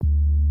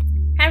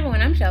Hi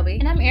everyone, I'm Shelby.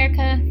 And I'm Erica.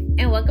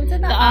 And welcome to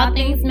the All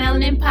Things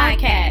Melanin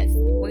Podcast,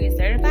 where your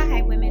certified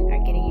hype women are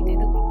getting you through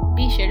the week.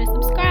 Be sure to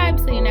subscribe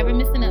so you never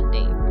miss an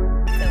update.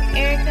 So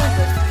Erica,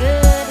 what's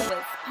good?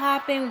 What's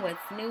popping?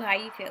 What's new? How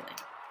you feeling?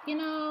 You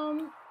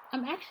know,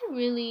 I'm actually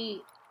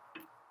really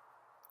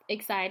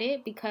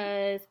excited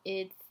because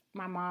it's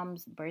my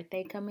mom's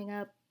birthday coming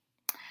up.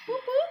 Whoop,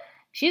 whoop.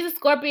 She's a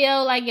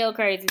Scorpio like your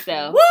crazy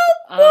self. Whoop,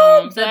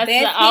 whoop. So the that's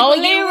best the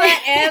only you will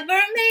ever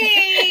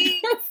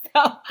meet.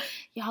 So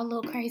y'all a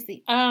little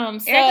crazy.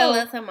 Erica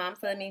loves her mom,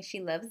 so that means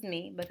she loves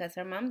me because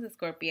her mom's a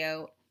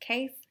Scorpio.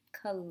 Case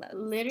closed.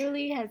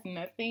 Literally has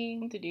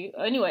nothing to do.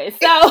 Anyway,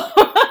 so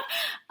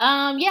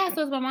so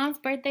it's my mom's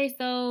birthday,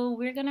 so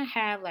we're gonna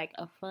have like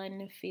a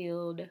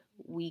fun-filled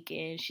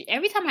weekend.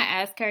 Every time I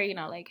ask her,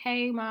 like,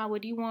 hey mom,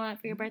 what do you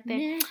want for your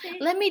birthday?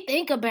 Let me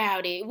think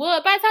about it.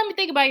 Well, by the time you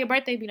think about it, your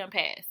birthday be done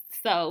passed.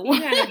 So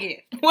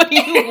what do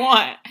you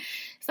want?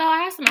 So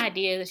I have some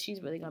ideas that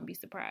she's really gonna be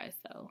surprised.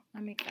 So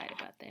I'm excited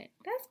about that.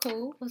 That's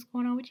cool. What's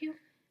going on with you?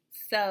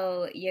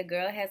 So your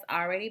girl has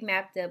already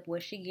mapped up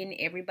what she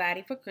getting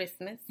everybody for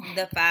Christmas.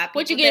 The 5 people.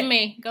 What you getting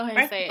me? Go ahead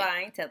and say it.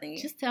 I ain't telling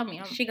you. Just tell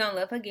me. She gonna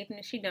love her gift, and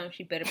if she don't,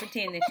 she better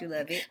pretend that you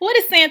love it. What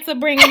is Santa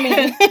bringing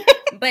me?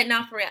 But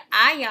no, for real,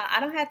 I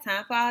don't have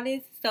time for all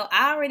this. So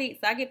I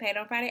get paid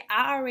on Friday.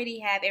 I already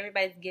have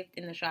everybody's gift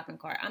in the shopping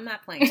cart. I'm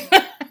not playing.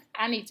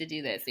 I need to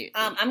do that seriously.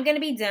 I'm gonna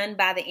be done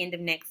by the end of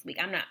next week.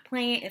 I'm not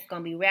playing. It's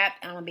gonna be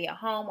wrapped. I'm gonna be at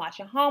home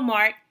watching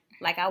Hallmark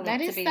like I want to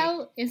be. That is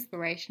so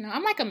inspirational.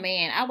 I'm like a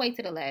man. I wait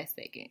to the last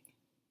second.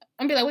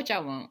 I'm be like, what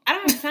y'all want? I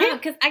don't have time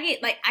because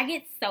I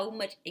get so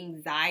much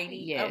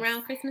anxiety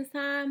around Christmas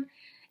time,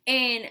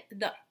 and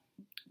the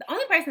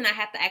only person I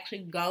have to actually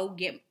go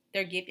get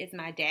their gift is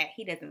my dad.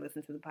 He doesn't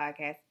listen to the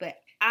podcast, but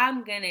I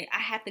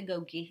have to go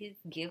get his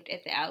gift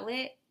at the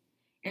outlet.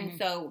 And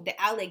so the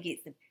outlet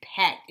gets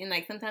packed. And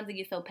sometimes it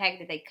gets so packed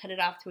that they cut it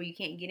off to where you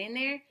can't get in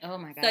there. Oh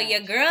my God. So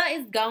your girl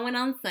is going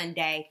on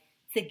Sunday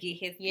to get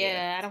his gift.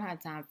 Yeah, I don't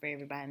have time for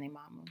everybody and their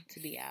mama to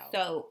be out.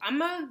 So I'm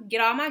going to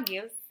get all my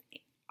gifts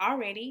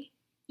already.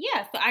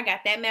 Yeah, so I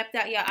got that mapped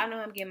out. Y'all, I know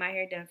I'm getting my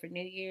hair done for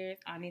New Year's.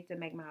 I need to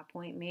make my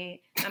appointment.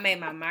 I made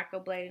my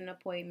microblading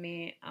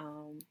appointment.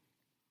 I'm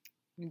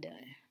done.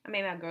 I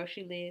made my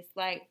grocery list.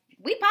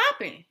 We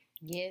popping.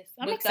 Yes,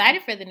 I'm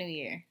excited for the new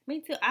year.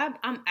 Me too.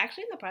 I'm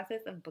actually in the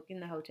process of booking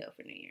the hotel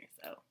for New Year,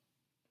 so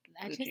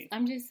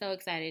I'm just so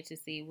excited to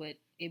see what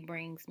it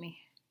brings me,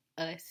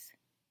 us,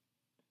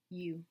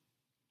 you.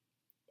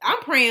 I'm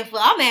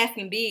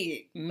asking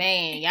big.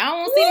 Man, y'all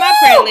won't see my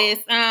prayer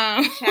list.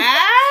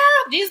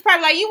 Child, Jesus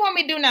probably like, you want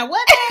me to do now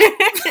what?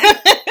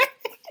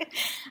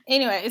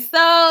 Anyway,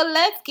 so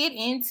let's get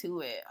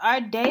into it.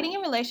 Our dating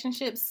and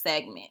relationships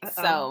segment.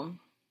 So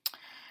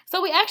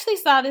we actually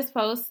saw this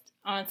post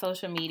on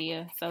social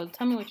media. So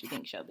tell me what you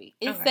think, Shelby.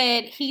 It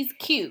said he's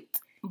cute,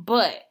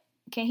 but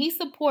can he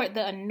support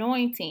the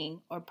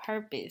anointing or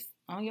purpose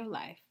on your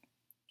life?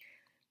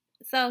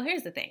 So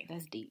here's the thing.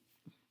 That's deep.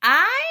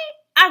 I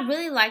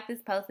really liked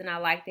this post and I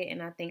liked it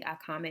and I think I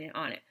commented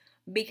on it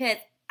because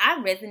I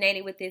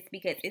resonated with this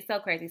because it's so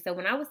crazy. So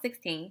when I was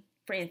 16,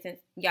 for instance,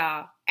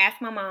 y'all,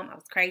 ask my mom, I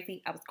was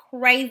crazy. I was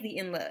crazy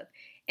in love.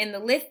 And the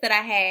list that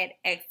I had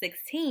at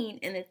 16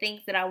 and the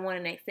things that I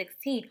wanted at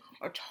 16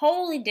 are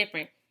totally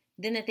different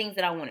than the things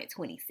that I want at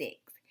 26.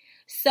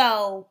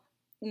 So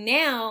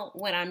now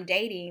when I'm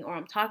dating or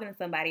I'm talking to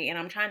somebody and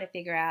I'm trying to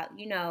figure out,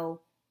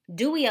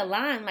 do we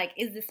align?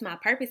 Is this my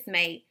purpose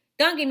mate?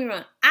 Don't get me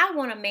wrong. I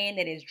want a man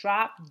that is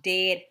drop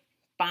dead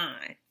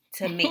fine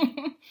to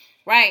me.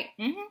 Right?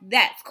 Mm-hmm.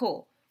 That's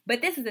cool.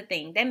 But this is the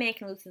thing. That man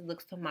can lose his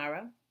looks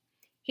tomorrow.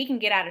 He can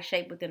get out of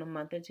shape within a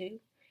month or two.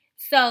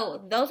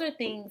 So those are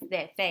things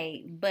that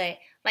fade. But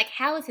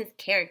how is his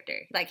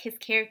character? His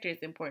character is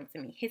important to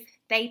me. His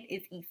faith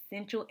is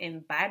essential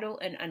and vital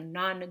and a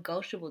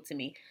non-negotiable to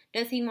me.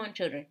 Does he want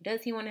children?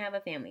 Does he want to have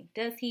a family?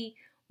 Does he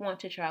want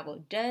to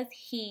travel? Is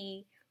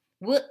he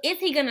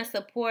going to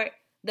support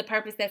the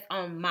purpose that's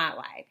on my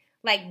life?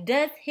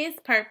 Does his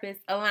purpose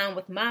align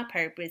with my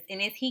purpose?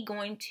 And is he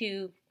going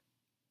to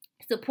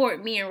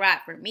support me and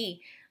ride for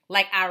me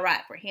like I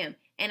ride for him?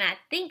 And I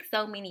think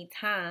so many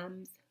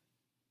times,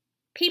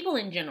 people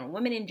in general,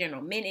 women in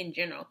general, men in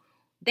general,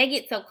 they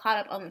get so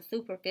caught up on the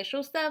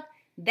superficial stuff.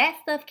 That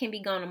stuff can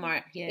be gone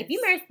tomorrow. Yes. If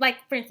you marry,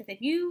 for instance,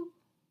 if you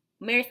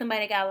marry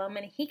somebody that got a lot of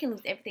money, he can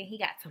lose everything he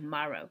got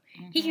tomorrow.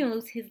 Mm-hmm. He can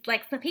lose his,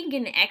 he can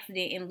get in an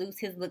accident and lose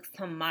his looks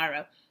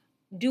tomorrow.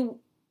 Do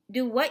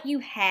what you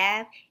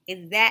have,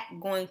 is that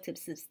going to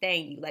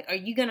sustain you? Are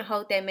you going to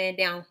hold that man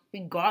down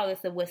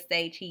regardless of what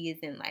stage he is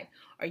in life?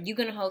 Are you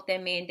going to hold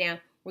that man down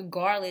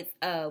regardless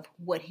of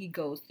what he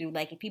goes through?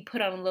 If he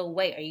put on a little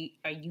weight,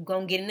 are you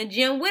going to get in the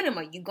gym with him?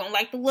 Are you going to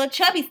like the little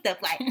chubby stuff?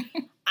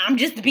 I'm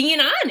just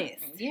being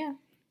honest. Yeah.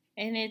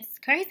 And it's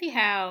crazy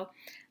how,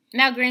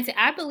 now granted,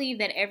 I believe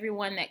that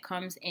everyone that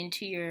comes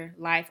into your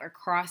life or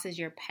crosses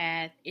your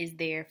path is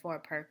there for a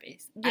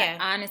purpose. Yeah.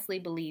 I honestly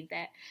believe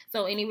that.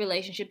 So any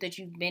relationship that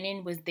you've been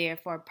in was there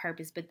for a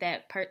purpose, but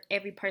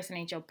every person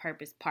ain't your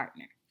purpose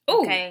partner.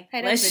 Ooh, okay,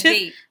 hey, let's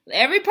just,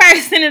 every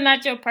person is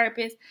not your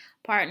purpose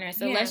partner.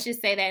 So let's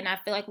just say that. And I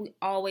feel like we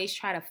always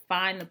try to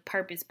find the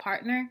purpose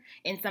partner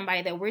in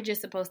somebody that we're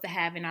just supposed to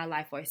have in our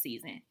life for a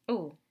season.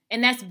 Ooh.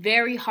 And that's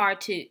very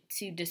hard to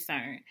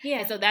discern. Yeah.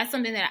 And so that's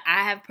something that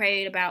I have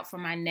prayed about for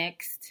my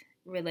next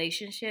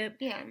relationship.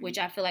 Yeah. Which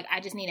I feel like I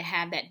just need to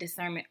have that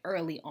discernment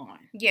early on.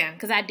 Yeah.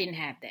 Because I didn't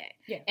have that.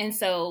 Yeah. And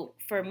so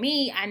for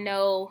me, I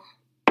know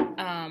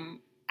I'm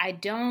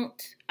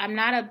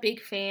not a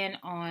big fan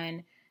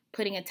on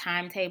putting a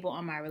timetable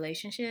on my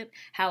relationship.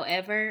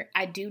 However,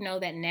 I do know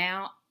that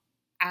now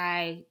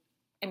I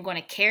am going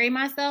to carry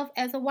myself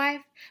as a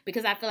wife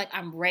because I feel like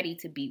I'm ready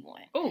to be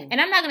one. Ooh. And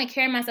I'm not going to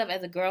carry myself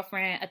as a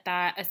girlfriend, a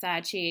thought, a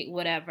side chick,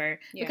 whatever,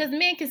 because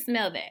men can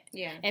smell that.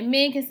 Yeah. And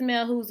men can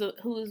smell who's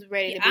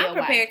ready to be a wife. I'm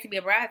prepared to be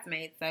a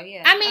bridesmaid, so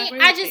yeah. I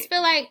mean, I just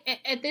feel like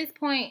at this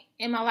point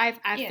in my life,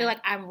 I feel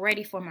like I'm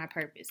ready for my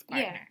purpose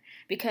partner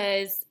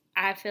because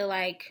I feel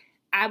like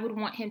I would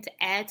want him to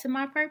add to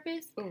my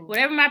purpose. Ooh.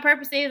 Whatever my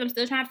purpose is, I'm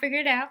still trying to figure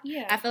it out.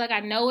 Yeah. I feel like I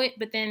know it,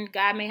 but then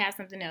God may have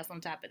something else on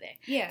top of that.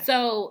 Yeah.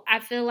 So I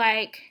feel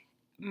like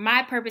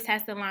my purpose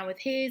has to align with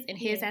his and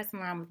his has to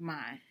align with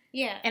mine.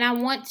 Yeah. And I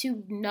want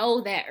to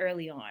know that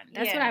early on.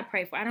 That's what I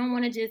pray for. I don't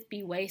want to just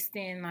be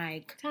wasting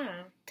like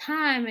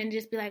time and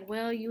just be like,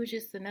 well, you were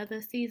just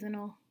another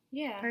seasonal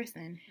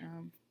person.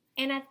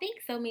 And I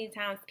think so many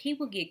times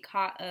people get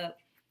caught up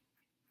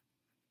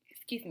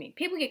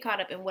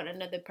in what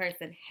another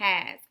person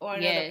has or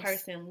another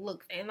person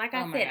looks. And like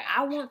I said,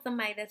 I want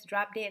somebody that's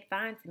drop dead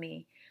fine to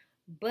me,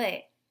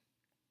 but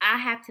I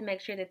have to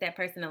make sure that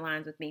person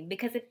aligns with me.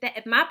 Because if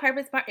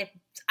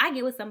I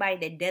get with somebody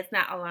that does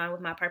not align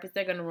with my purpose,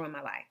 they're going to ruin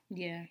my life.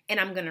 Yeah. And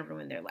I'm going to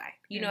ruin their life.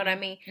 You know what I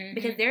mean? Mm-hmm.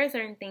 Because there are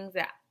certain things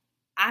that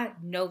I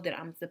know that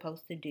I'm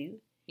supposed to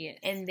do. Yes.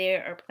 And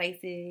there are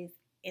places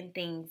and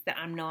things that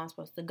I know I'm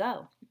supposed to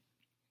go.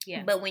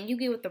 Yeah. But when you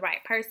get with the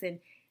right person,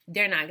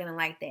 they're not going to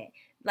like that.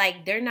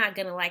 Like, they're not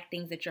going to like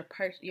things that your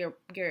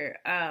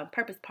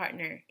purpose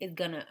partner is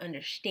going to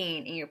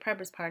understand and your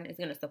purpose partner is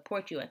going to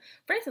support you in.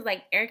 For instance,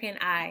 like Erica and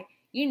I,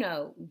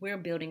 we're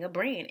building a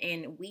brand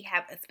and we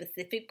have a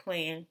specific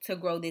plan to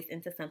grow this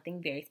into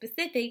something very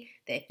specific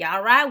that if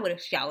y'all ride with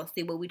us, y'all will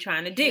see what we're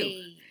trying to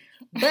do.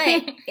 Hey.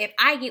 But if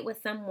I get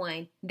with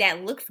someone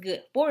that looks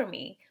good for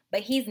me,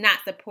 but he's not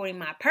supporting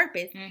my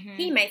purpose,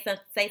 he may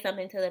say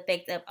something to the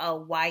effect of,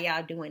 oh, why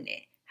y'all doing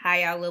that? How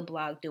y'all little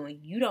blog doing?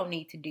 You don't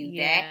need to do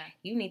that.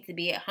 You need to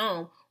be at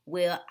home.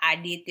 Well, I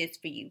did this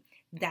for you.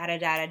 Da da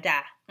da da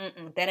da.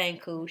 That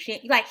ain't cool.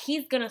 Shit. Like,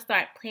 he's gonna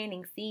start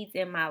planting seeds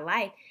in my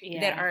life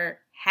that are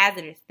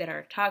hazardous, that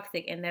are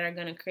toxic, and that are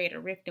gonna create a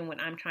rift in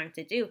what I'm trying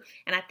to do.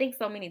 And I think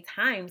so many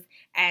times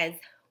as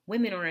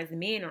women or as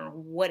men or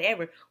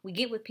whatever, we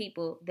get with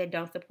people that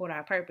don't support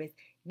our purpose.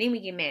 Then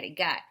we get mad at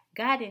God.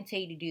 God didn't tell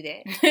you to do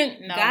that.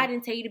 No. God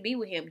didn't tell you to be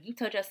with him. You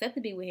told yourself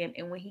to be with him.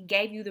 And when he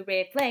gave you the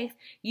red flags,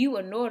 you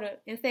ignored it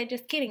and said,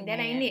 just kidding. That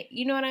ain't it.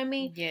 You know what I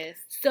mean? Yes.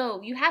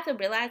 So you have to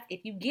realize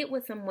if you get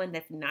with someone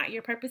that's not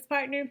your purpose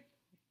partner,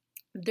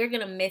 they're going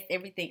to mess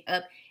everything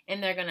up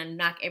and they're going to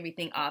knock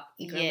everything off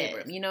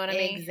equilibrium. Yes. You know what I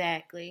mean?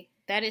 Exactly.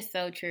 That is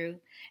so true.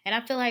 And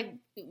I feel like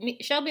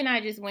Shelby and I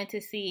just went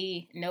to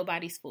see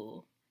Nobody's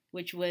Fool,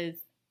 which was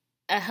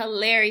a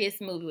hilarious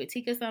movie with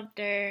Tika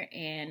Sumpter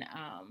and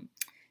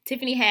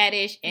Tiffany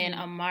Haddish and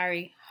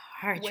Amari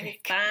Hardrick. With his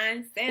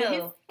fine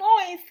self.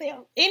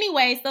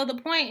 Anyway, so the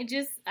point,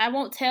 I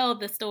won't tell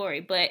the story,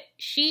 but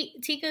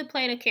Tika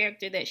played a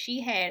character that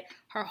she had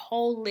her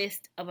whole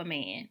list of a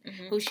man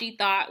who she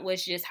thought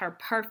was just her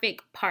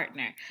perfect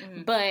partner.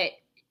 But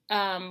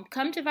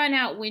come to find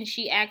out when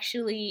she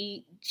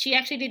actually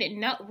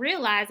didn't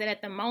realize that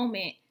at the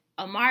moment,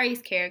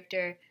 Amari's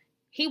character,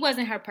 he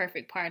wasn't her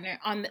perfect partner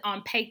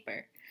on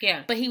paper.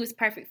 Yeah. But he was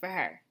perfect for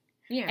her.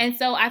 Yeah. And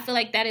so I feel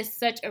like that is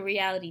such a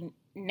reality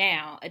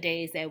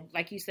nowadays that,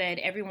 like you said,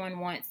 everyone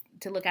wants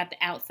to look at the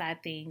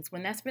outside things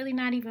when that's really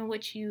not even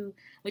what you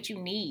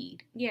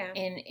need. Yeah.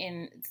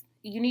 And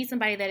you need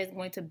somebody that is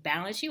going to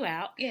balance you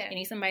out. Yeah. You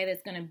need somebody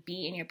that's going to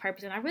be in your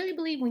purpose. And I really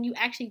believe when you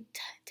actually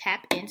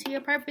tap into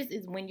your purpose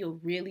is when you'll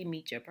really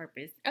meet your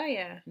purpose. Oh,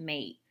 yeah.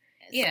 Mate.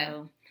 Yeah.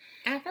 So,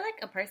 and I feel like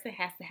a person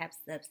has to have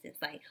substance.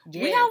 Like,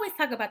 we always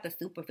talk about the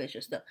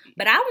superficial stuff,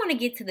 but I want to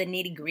get to the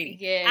nitty gritty.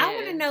 Yeah. I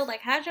want to know,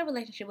 like, how's your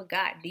relationship with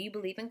God? Do you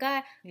believe in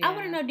God? Yeah. I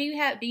want to know, do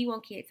you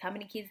want kids? How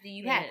many kids do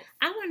you have?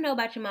 I want to know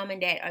about your mom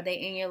and dad. Are they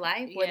in your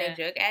life? Were they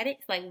drug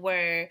addicts? Like,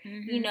 were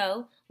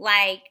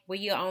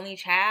you an only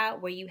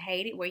child? Were you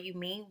hated? Were you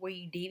mean? Were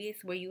you devious?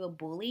 Were you a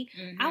bully?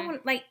 I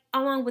want, like,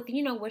 along with,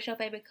 what's your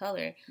favorite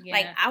color? Yeah.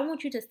 Like, I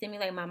want you to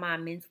stimulate my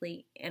mind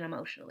mentally and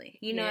emotionally.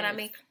 You know what I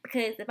mean?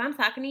 Because if I'm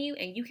talking to you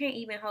and you can't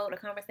even hold a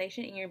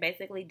conversation and you're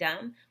basically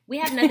dumb, we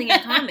have nothing in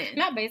common.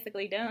 Not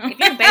basically dumb. If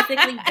you're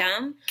basically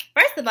dumb,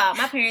 first of all,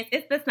 my parents,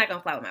 that's not going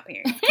to fly with my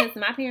parents. Because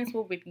my parents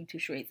will rip you to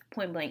shreds,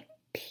 point blank.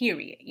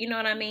 Period. You know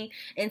what I mean?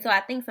 And so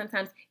I think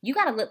sometimes you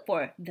got to look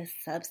for the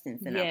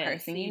substance in a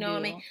person. You know what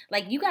I mean?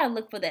 Like, you got to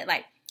look for that.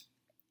 Like,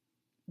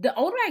 the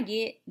older I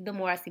get, the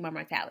more I see my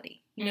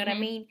mortality. You know what I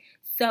mean?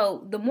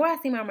 So the more I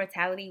see my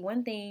mortality,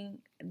 one thing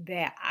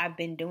that I've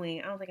been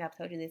doing, I don't think I've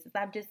told you this, is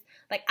I've just,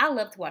 like, I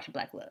love to watch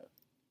Black Love,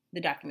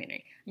 the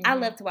documentary. I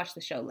love to watch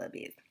the show Love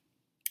Is.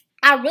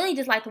 I really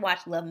just like to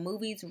watch love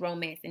movies,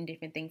 romance, and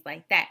different things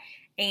like that.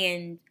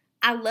 And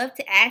I love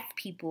to ask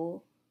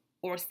people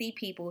or see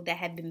people that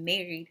have been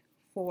married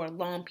for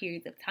long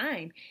periods of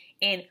time.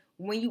 And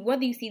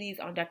whether you see these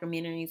on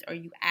documentaries or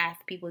you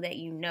ask people that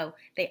you know,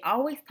 they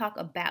always talk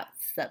about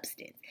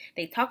substance.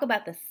 They talk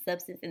about the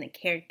substance and the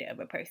character of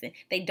a person.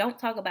 They don't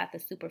talk about the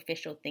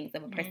superficial things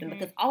of a person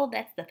because all of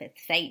that stuff has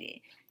faded.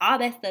 All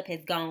that stuff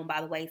has gone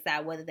by the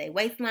wayside, whether their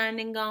waistline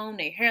done gone,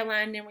 their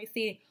hairline done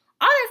receded.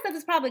 All that stuff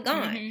is probably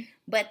gone.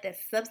 But the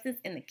substance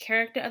and the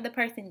character of the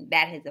person,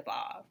 that has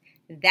evolved.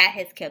 That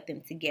has kept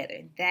them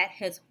together. That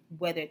has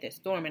weathered the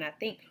storm. And I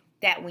think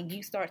that when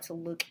you start to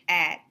look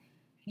at,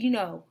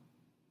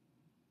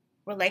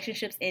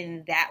 relationships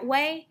in that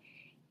way,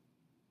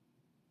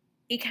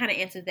 it kind of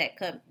answers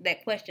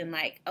that question,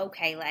 like,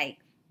 okay, like,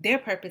 their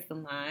purpose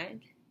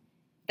aligned.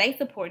 They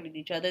supported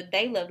each other.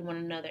 They loved one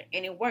another.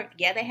 And it worked.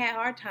 Yeah, they had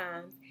hard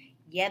times.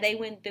 Yeah, they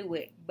went through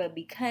it. But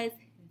because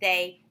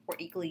they were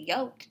equally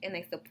yoked and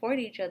they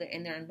supported each other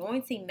and their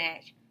anointing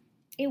matched,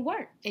 it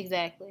worked.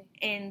 Exactly.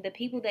 And the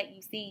people that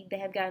you see that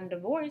have gotten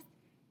divorced,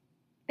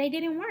 they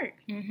didn't work.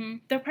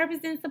 Their purpose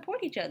didn't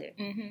support each other.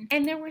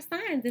 And there were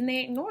signs and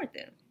they ignored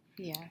them.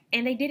 Yeah.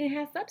 And they didn't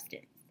have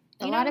substance.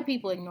 A lot of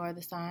people ignore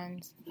the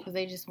signs because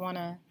they just want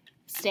to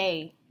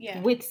stay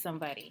with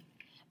somebody.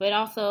 But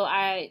also,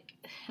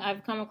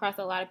 I've come across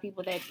a lot of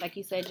people that, like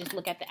you said, just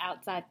look at the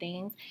outside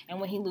things. And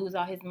when he loses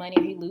all his money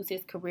or he loses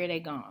his career, they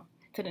gone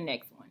to the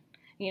next one.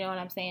 You know what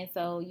I'm saying?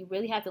 So you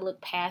really have to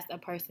look past a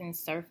person's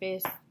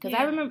surface. Because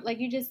I remember, like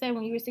you just said,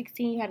 when you were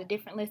 16, you had a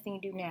different list than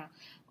you do now.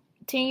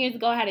 10 years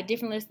ago, I had a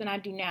different list than I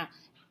do now.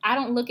 I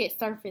don't look at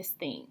surface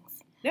things.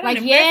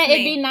 Like, yeah,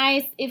 it'd be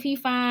nice if he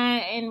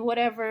fine and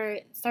whatever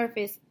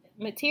surface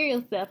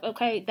material stuff.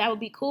 Okay, that would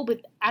be cool,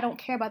 but I don't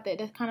care about that.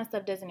 That kind of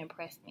stuff doesn't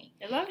impress me.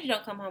 As long as you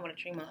don't come home with a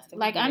tree monster.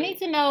 Like, I need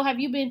to know, have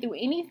you been through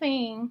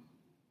anything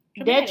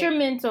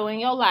detrimental in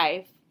your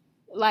life,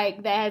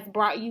 like, that has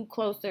brought you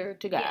closer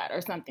to God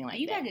or something like that?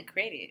 You got good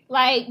credit.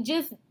 Like,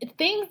 just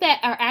things that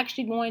are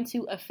actually going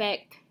to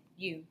affect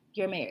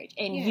your marriage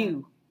and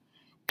you.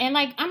 And,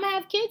 like, I'm going to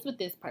have kids with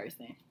this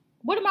person.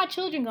 What are my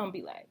children going to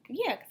be like?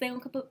 Yeah, because they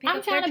don't put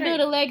I'm trying to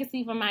build a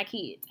legacy for my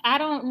kids. I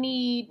don't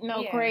need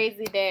no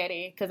crazy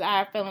daddy because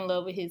I fell in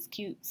love with his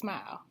cute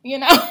smile,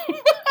 And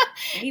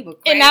he was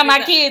crazy. And now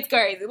my kid's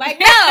crazy. Like,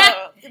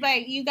 no.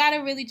 Like, you got to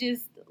really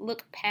just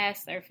look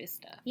past surface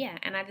stuff. Yeah,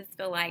 and I just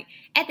feel like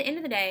at the end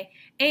of the day,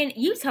 and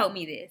you told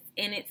me this,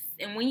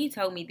 and when you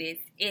told me this,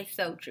 it's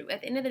so true.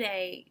 At the end of the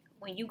day,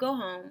 when you go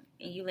home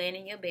and you land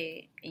in your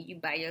bed and you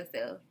by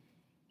yourself,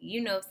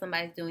 you know if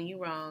somebody's doing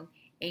you wrong.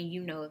 And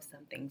you know if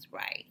something's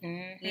right.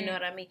 You know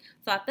what I mean?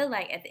 So I feel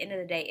like at the end of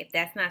the day, if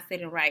that's not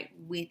sitting right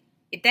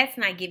if that's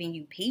not giving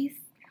you peace,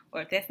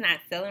 or if that's not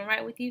selling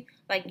right with you,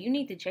 like, you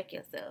need to check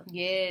yourself.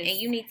 Yes. And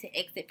you need to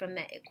exit from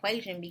that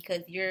equation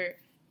because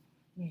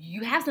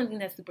you have something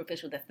that's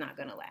superficial that's not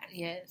going to last.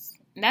 Yes.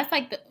 And that's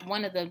like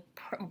one of the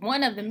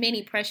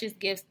many precious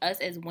gifts us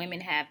as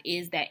women have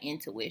is that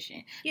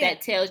intuition. Yeah.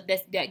 That tells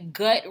that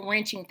gut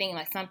wrenching thing,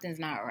 like, something's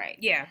not right.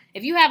 Yeah.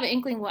 If you have an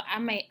inkling, well,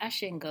 I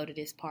shouldn't go to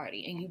this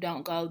party, and you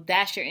don't go,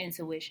 that's your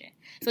intuition.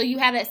 So you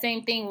have that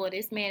same thing, well,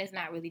 this man is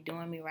not really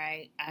doing me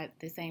right.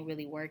 This ain't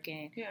really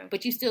working. Yeah.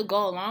 But you still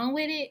go along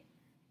with it,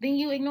 then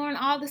you ignoring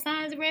all the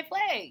signs and red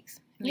flags.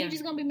 And you're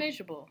just going to be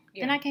miserable.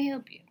 Yeah. Then I can't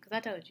help you because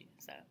I told you,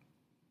 so.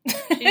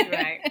 She's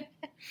right.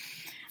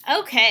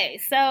 Okay,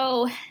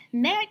 so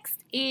next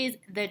is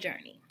the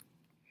journey.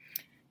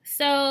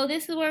 So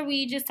this is where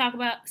we just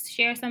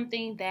share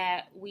something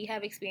that we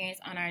have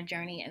experienced on our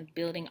journey of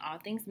building All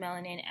Things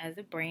Melanin as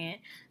a brand.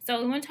 So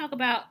we want to talk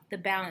about the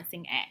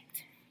balancing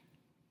act.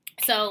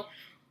 So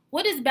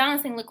what does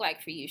balancing look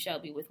like for you,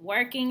 Shelby, with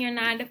working your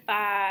 9 to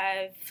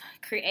 5,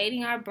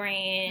 creating our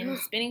brand,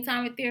 spending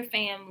time with your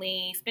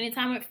family, spending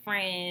time with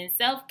friends,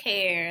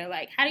 self-care?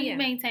 Like, how do you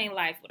maintain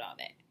life with all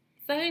that?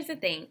 So here's the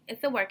thing.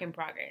 It's a work in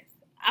progress.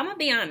 I'm going to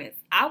be honest.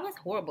 I was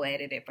horrible at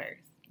it at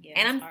first. Yeah,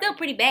 and I'm still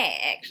pretty bad,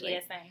 actually.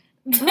 Yeah,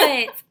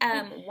 same.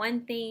 But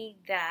one thing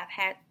that I've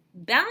had,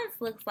 balance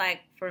looks like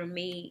for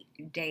me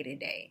day to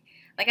day.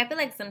 Like, I feel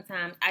like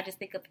sometimes I just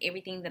think of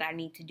everything that I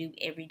need to do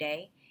every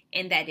day,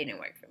 and that didn't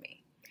work for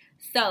me.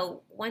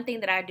 So one thing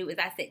that I do is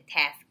I set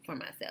tasks for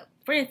myself.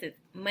 For instance,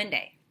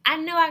 Monday, I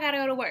know I got to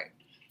go to work.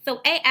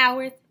 So 8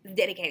 hours is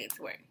dedicated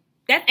to work.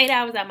 That's 8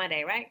 hours out of my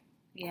day, right?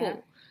 Yeah.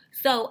 Cool.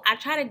 So I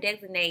try to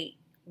designate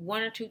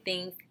 1 or 2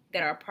 things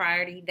that are a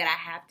priority that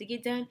I have to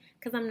get done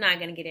because I'm not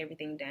going to get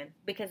everything done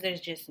because there's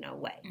just no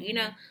way,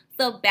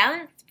 So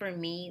balance for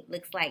me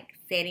looks like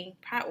setting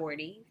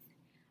priorities,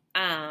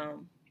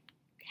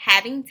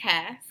 having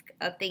tasks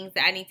of things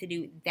that I need to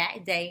do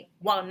that day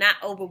while not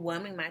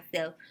overwhelming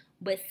myself,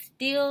 but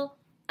still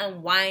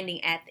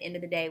unwinding at the end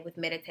of the day with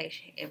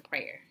meditation and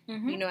prayer.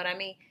 You know what I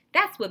mean?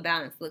 That's what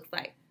balance looks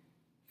like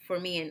for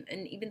me.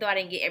 And even though I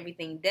didn't get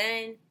everything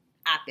done,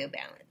 I feel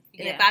balanced.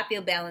 And if I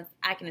feel balanced,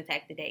 I can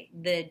attack the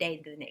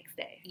next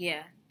day.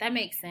 Yeah, that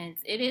makes sense.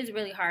 It is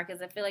really hard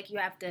because I feel like you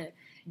have to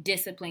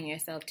discipline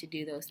yourself to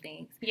do those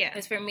things. Yeah.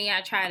 Because for me,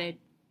 I try to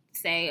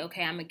say,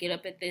 okay, I'm going to get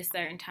up at this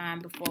certain time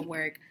before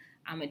work.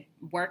 I'm going to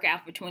work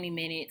out for 20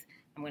 minutes.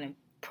 I'm going to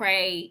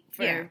pray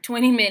for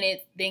 20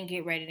 minutes, then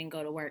get ready and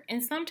go to work.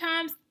 And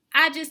sometimes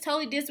I just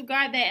totally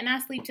disregard that and I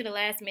sleep to the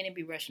last minute and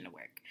be rushing to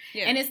work.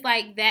 Yeah. And it's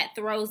like that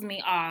throws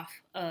me off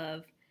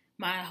of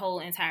my whole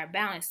entire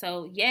balance.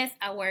 So yes,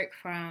 I work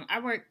from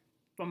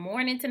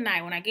morning to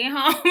night. When I get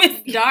home,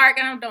 it's dark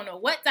and I don't know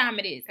what time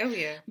it is. Oh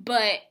yeah.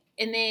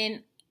 And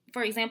then,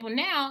 for example,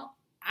 now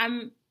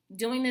I'm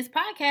doing this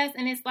podcast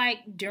and it's like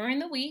during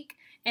the week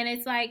and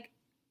it's like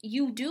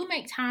you do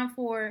make time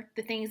for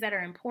the things that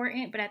are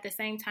important, but at the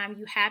same time,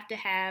 you have to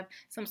have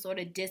some sort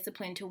of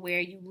discipline to where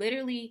you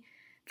literally,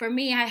 for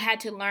me, I had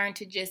to learn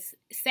to just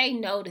say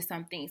no to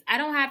some things. I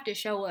don't have to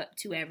show up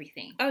to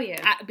everything. Oh,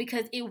 yeah.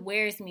 Because it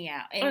wears me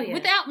out. And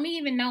without me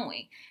even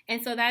knowing.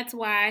 And so that's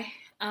why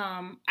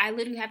I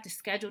literally have to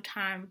schedule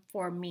time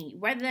for me.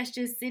 Whether that's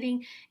just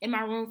sitting in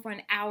my room for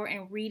an hour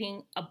and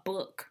reading a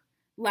book.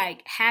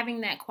 Like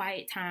having that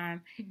quiet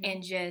time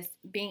and just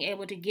being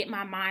able to get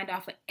my mind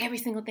off of every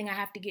single thing I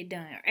have to get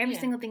done or every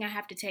single thing I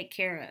have to take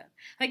care of.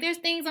 Like there's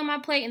things on my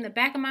plate in the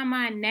back of my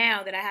mind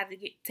now that I have to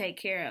take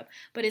care of.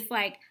 But it's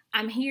like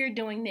I'm here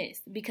doing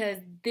this because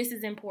this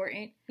is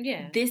important.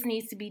 Yeah. This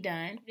needs to be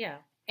done. Yeah.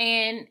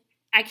 And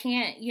I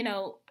can't,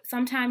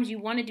 sometimes you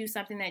want to do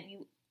something that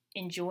you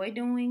enjoy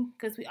doing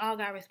because we all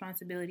got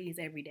responsibilities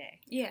every day.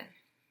 Yeah.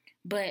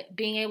 But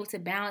being able to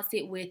balance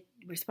it with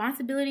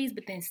responsibilities,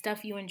 but then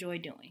stuff you enjoy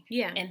doing.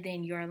 Yeah. And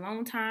then your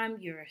alone time,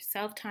 your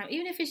self time,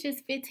 even if it's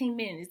just 15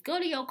 minutes, go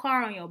to your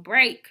car on your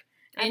break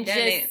and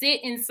just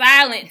sit in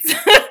silence.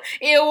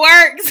 It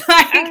works.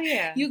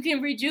 Like you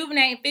can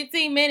rejuvenate in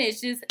 15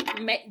 minutes. Just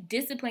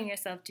discipline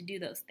yourself to do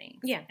those things.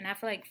 Yeah. And I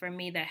feel like for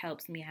me, that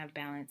helps me have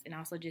balance. And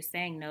also just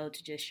saying no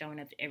to just showing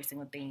up to every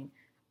single thing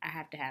I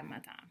have to have my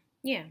time.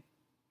 Yeah.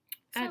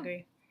 I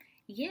agree.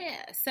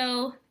 Yeah,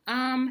 so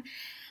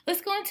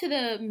let's go into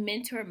the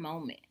mentor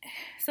moment.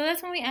 So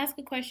that's when we ask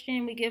a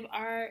question, we give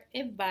our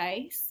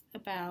advice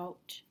about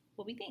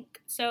what we think.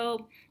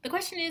 So the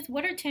question is,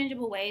 what are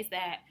tangible ways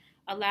that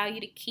allow you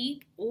to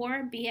keep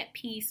or be at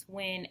peace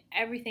when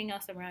everything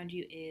else around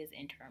you is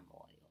in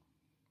turmoil?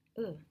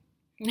 Ooh.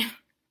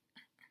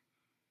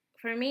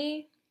 For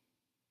me,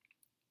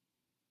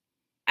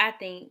 I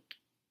think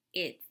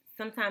it's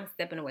sometimes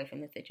stepping away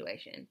from the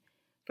situation.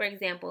 For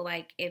example,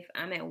 like if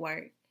I'm at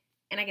work,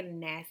 and I get a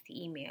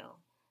nasty email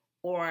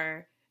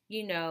or,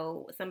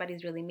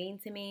 somebody's really mean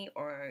to me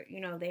or,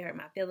 they hurt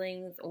my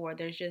feelings or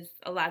there's just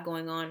a lot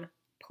going on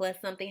plus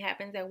something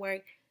happens at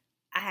work,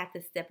 I have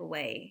to step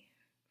away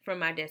from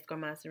my desk or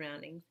my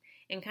surroundings.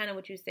 And kind of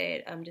what you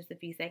said just a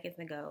few seconds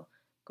ago,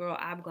 girl,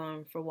 I've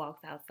gone for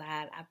walks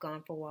outside. I've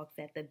gone for walks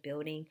at the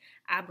building.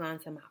 I've gone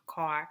to my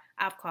car.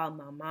 I've called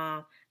my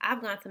mom.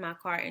 I've gone to my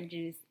car and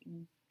just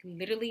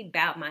literally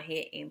bowed my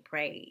head and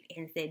prayed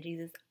and said,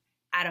 Jesus,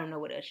 I don't know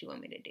what else you want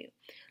me to do.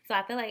 So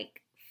I feel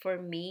like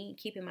for me,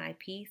 keeping my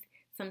peace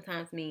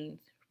sometimes means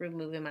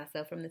removing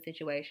myself from the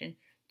situation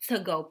to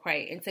go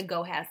pray and to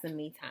go have some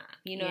me time.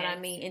 You know what I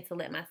mean? And to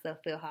let myself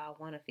feel how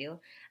I want to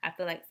feel. I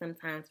feel like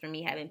sometimes for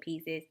me, having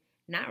peace is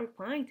not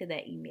replying to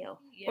that email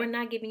or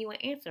not giving you an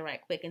answer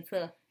right quick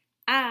until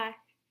I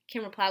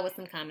can reply with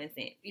some common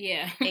sense.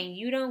 Yeah. And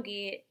you don't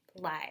get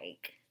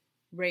like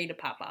ready to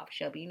pop off,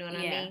 Shelby. You know what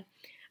I mean?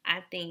 I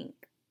think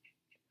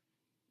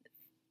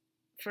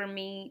for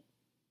me,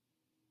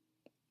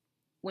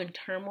 when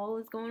turmoil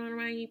is going on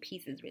around you,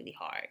 peace is really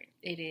hard.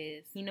 It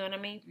is. You know what I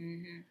mean?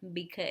 Mm-hmm.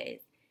 Because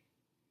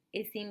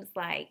it seems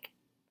like,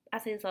 I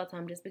say this all the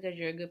time, just because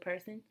you're a good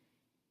person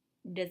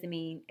doesn't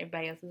mean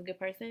everybody else is a good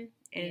person.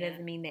 And it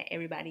doesn't mean that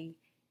everybody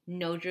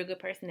knows you're a good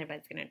person.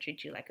 Everybody's going to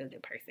treat you like a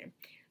good person.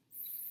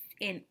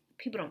 And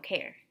people don't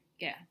care.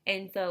 Yeah.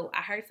 And so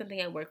I heard something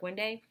at work one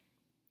day,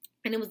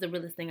 and it was the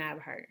realest thing I ever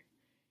heard.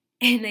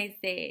 And they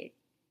said,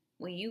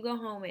 when you go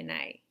home at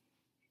night,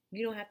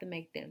 you don't have to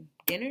make them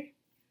dinner,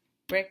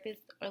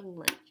 breakfast, or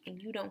lunch. And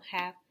you don't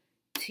have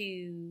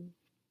to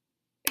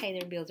pay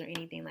their bills or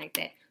anything like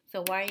that.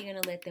 So why are you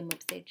going to let them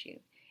upset you?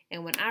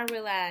 And when I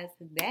realized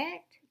that,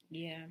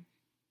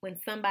 when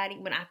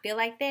I feel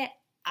like that,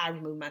 I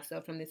remove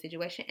myself from the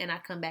situation and I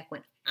come back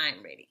when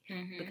I'm ready.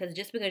 Mm-hmm. Because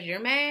just because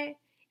you're mad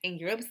and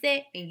you're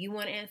upset and you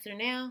want to answer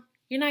now,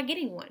 you're not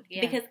getting one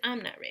because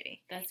I'm not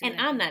ready. And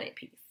I'm not at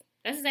peace.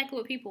 That's exactly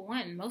what people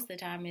want most of the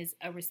time is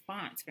a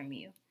response from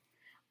you.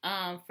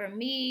 For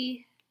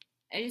me,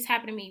 it just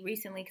happened to me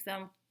recently because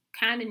I'm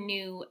kind of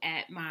new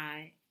at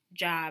my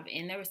job.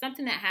 And there was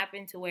something that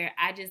happened to where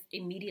I just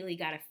immediately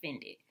got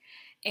offended.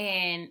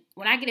 And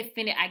when I get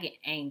offended, I get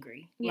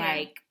angry.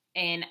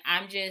 And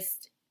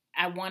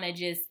I want to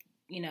just,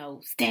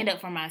 stand up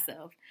for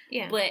myself.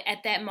 Yeah. But at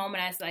that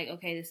moment, I was like,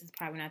 okay, this is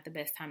probably not the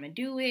best time to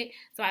do it.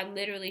 So I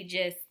literally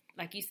just,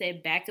 like you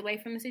said, backed away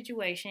from the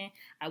situation.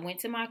 I went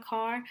to my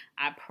car.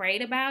 I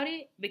prayed about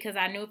it because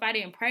I knew if I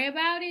didn't pray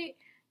about it,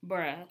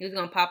 bruh, you was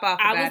gonna pop off.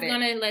 I was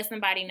gonna let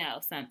somebody know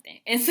something,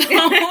 and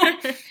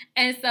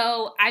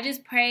so I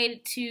just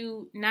prayed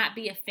to not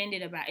be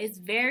offended about it. It's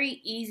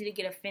very easy to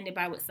get offended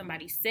by what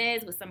somebody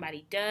says, what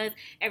somebody does.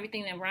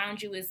 Everything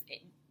around you is,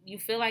 you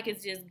feel like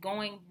it's just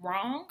going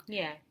wrong.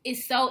 Yeah,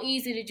 it's so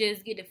easy to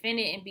just get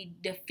offended and be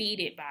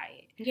defeated by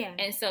it. Yeah,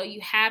 and so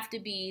you have to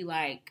be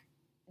like,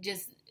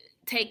 just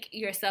take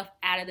yourself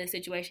out of the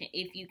situation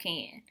if you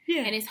can.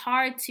 Yeah. And it's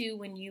hard to,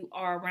 when you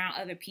are around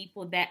other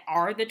people that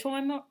are the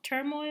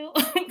turmoil.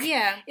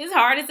 Yeah. It's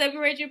hard to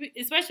separate your,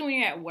 especially when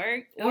you're at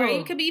work, or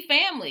it could be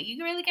family.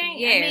 You really can't.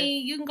 Yeah. I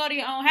mean, you can go to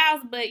your own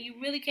house, but you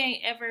really can't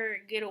ever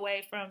get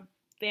away from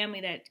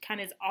family that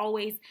kind of is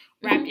always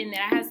wrapped in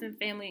that. I have some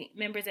family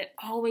members that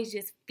always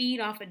just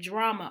feed off of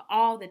drama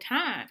all the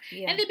time.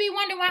 Yeah. And to be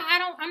wondering why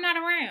I'm not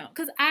around,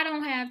 because I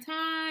don't have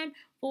time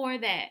for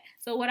that.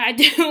 So what I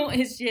do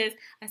is just,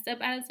 I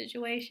step out of the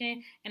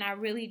situation and I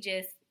really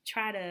just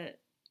try to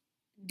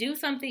do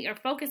something or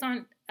focus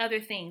on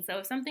other things. So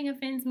if something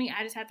offends me,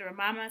 I just have to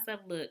remind myself,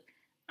 look,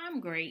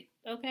 I'm great.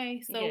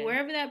 Okay. So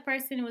wherever that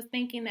person was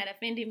thinking that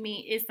offended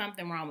me, is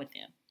something wrong with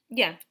them.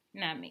 Yeah.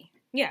 Not me.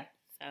 Yeah.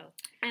 So,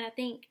 and I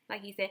think,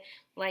 like you said,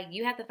 like,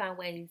 you have to find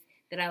ways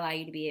that allow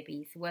you to be at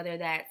peace, whether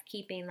that's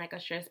keeping like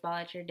a stress ball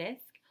at your desk,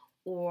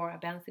 or a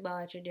bouncy ball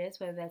at your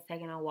desk, whether that's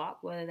taking a walk,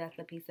 whether that's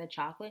a piece of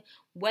chocolate,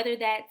 whether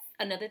that's,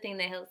 another thing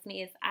that helps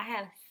me is I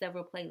have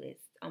several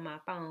playlists on my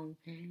phone.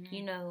 Mm-hmm.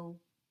 You know,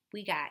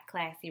 we got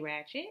Classy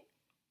Ratchet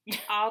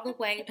all the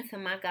way to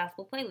my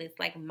gospel playlist.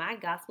 Like, my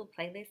gospel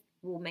playlist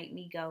will make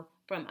me go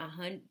from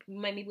 1,000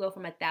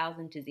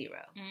 to 0.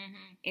 Mm-hmm.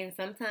 And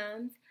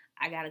sometimes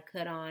I gotta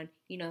cut on,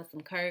 you know,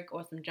 some Kirk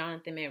or some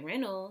Jonathan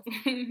McReynolds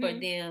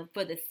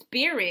for the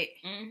spirit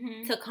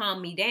to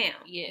calm me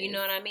down. Yes. You know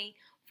what I mean?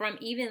 From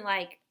even,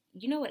 like,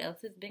 you know what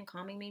else has been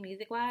calming me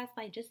music-wise?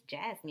 Like, just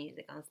jazz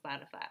music on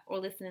Spotify, or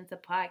listening to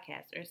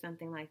podcasts or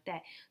something like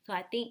that. So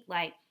I think,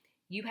 like,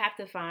 you have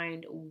to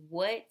find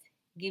what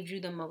gives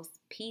you the most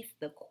peace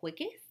the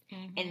quickest,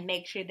 and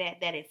make sure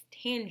that that is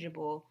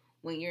tangible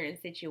when you're in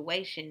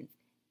situations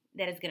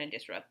that is going to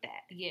disrupt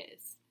that.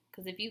 Yes.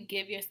 Because if you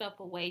give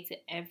yourself away to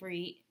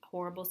every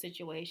horrible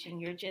situation,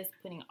 you're just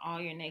putting all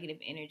your negative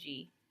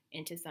energy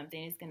into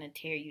something. It's going to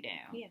tear you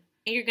down. Yeah.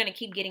 And you're going to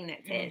keep getting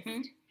that test.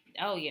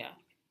 Oh, yeah.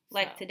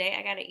 Like, today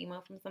I got an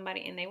email from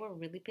somebody and they were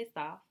really pissed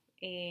off.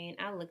 And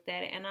I looked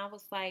at it and I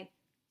was like,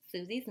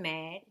 Susie's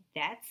mad.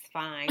 That's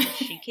fine.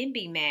 She can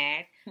be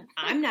mad.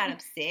 I'm not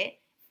upset.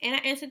 And I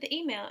answered the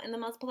email in the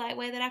most polite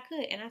way that I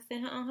could. And I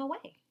sent her on her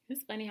way.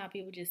 It's funny how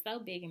people just so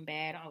big and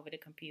bad over the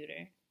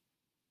computer.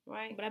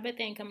 Right. But I bet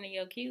they ain't coming to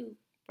your cube.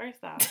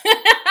 First off,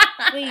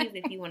 please,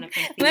 if you want to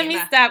come see Let me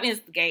stop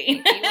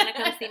instigating. If you want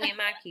to come see me in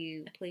my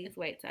cube, please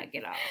wait till I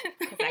get off,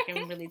 because I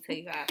can really tell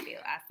you how I feel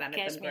outside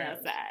Catch of the me girls.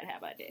 Outside. How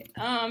about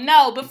that?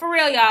 No, but for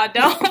real, y'all,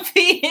 don't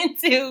feed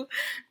into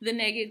the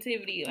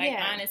negativity. Like,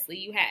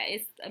 honestly,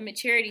 it's a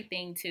maturity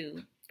thing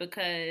too,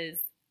 because,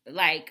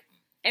 like,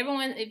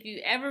 everyone, if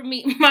you ever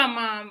meet my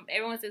mom,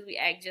 everyone says we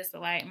act just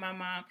alike. My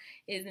mom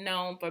is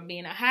known for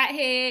being a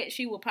hothead.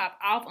 She will pop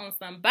off on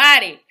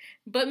somebody.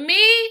 But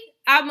me,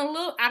 I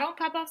don't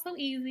pop off so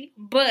easy,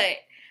 but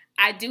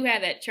I do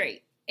have that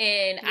trait.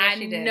 And I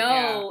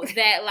know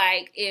that,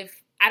 like, if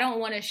I don't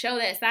want to show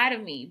that side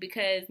of me,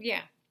 because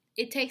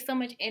it takes so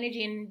much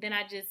energy, and then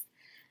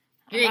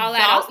You're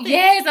exhausted.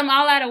 I'm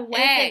all out of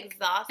whack. It's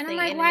exhausting. And I'm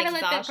like, why to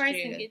let that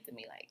person get to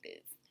me like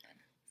this?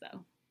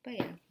 So,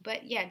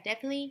 but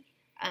definitely.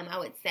 I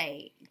would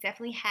say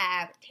definitely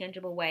have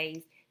tangible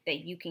ways that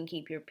you can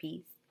keep your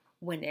peace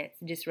when it's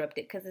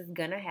disrupted, because it's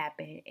going to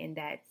happen, and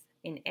that's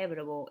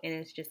inevitable, and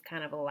it's just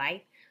kind of a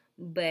life.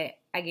 But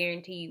I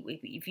guarantee you,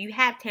 if you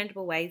have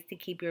tangible ways to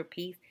keep your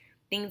peace,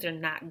 things are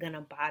not going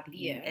to bother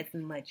you as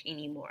much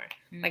anymore.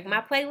 Like,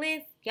 my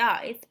playlist, y'all,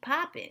 it's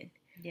popping.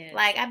 Yes.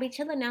 Like, I be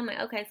chilling now. I'm like,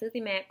 okay, Susie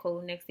mad,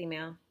 cool, next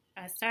email.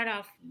 I start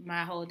off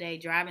my whole day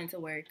driving to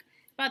work.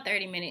 About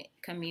 30-minute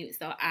commute,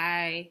 so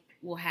I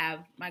will have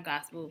my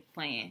gospel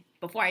playing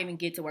before I even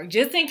get to work,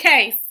 just in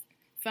case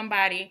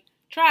somebody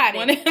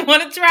want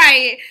to try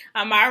it.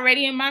 I'm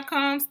already in my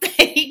calm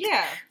state.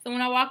 Yeah. So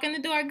when I walk in the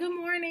door, good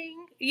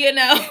morning, you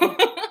know.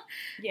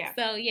 Yeah.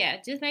 So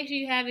just make sure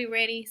you have it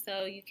ready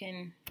so you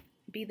can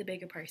be the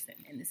bigger person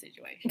in the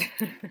situation,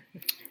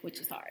 which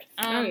is hard.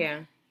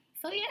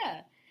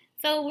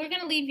 So we're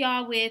gonna leave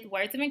y'all with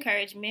words of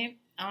encouragement.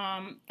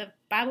 The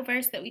Bible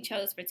verse that we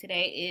chose for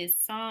today is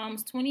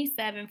Psalms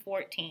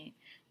 27:14,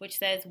 which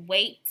says,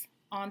 wait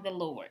on the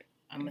Lord.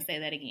 I'm going to say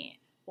that again.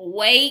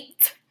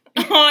 Wait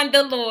on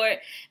the Lord.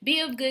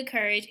 Be of good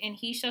courage, and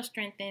he shall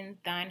strengthen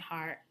thine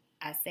heart.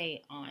 I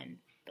say on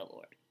the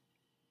Lord.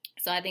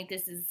 So I think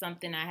this is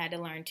something I had to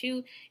learn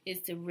too,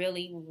 is to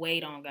really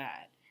wait on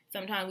God.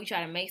 Sometimes we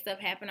try to make stuff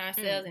happen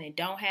ourselves and it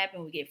don't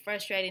happen. We get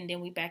frustrated, and then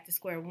we back to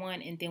square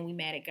one, and then we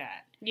mad at God.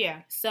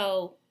 Yeah.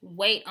 So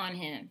wait on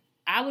him.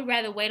 I would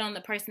rather wait on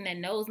the person that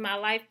knows my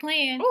life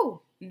plan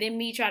than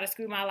me try to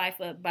screw my life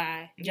up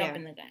by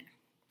jumping the gun.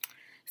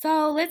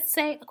 So let's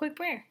say a quick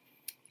prayer.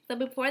 So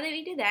before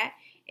we do that,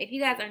 If you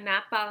guys are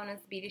not following us,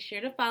 be sure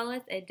to follow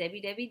us at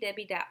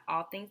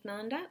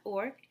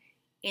www.allthingsmelanin.org,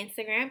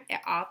 Instagram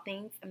at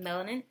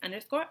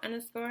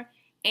allthingsmelanin__,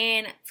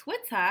 and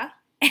Twitter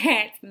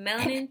at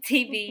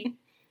melanintv_.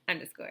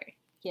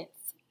 Yes.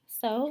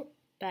 So,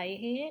 bow your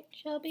head,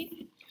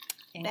 Shelby,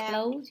 and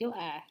close your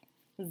eyes.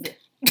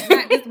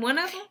 Not just one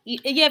of them?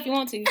 Yeah, if you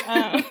want to.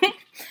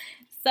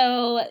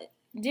 So,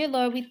 dear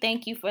Lord, we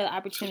thank you for the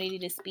opportunity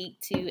to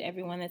speak to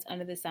everyone that's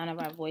under the sound of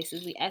our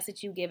voices. We ask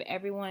that you give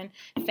everyone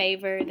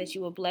favor, that you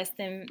will bless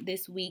them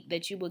this week,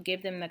 that you will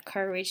give them the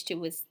courage to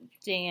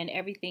withstand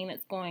everything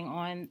that's going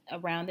on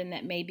around them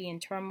that may be in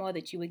turmoil,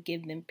 that you would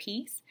give them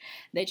peace,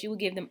 that you would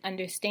give them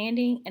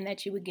understanding, and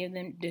that you would give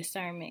them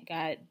discernment,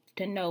 God,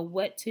 to know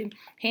what to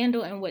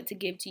handle and what to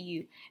give to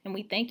you. And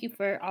we thank you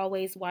for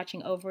always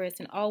watching over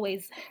us and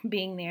always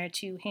being there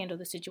to handle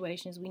the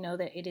situations. We know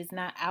that it is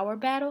not our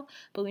battle,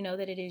 but we know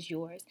that it is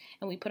yours.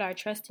 And we put our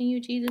trust in you,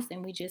 Jesus,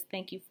 and we just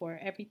thank you for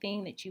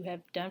everything that you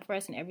have done for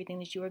us and everything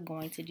that you are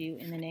going to do.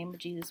 In the name of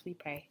Jesus, we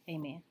pray.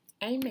 Amen.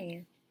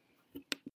 Amen.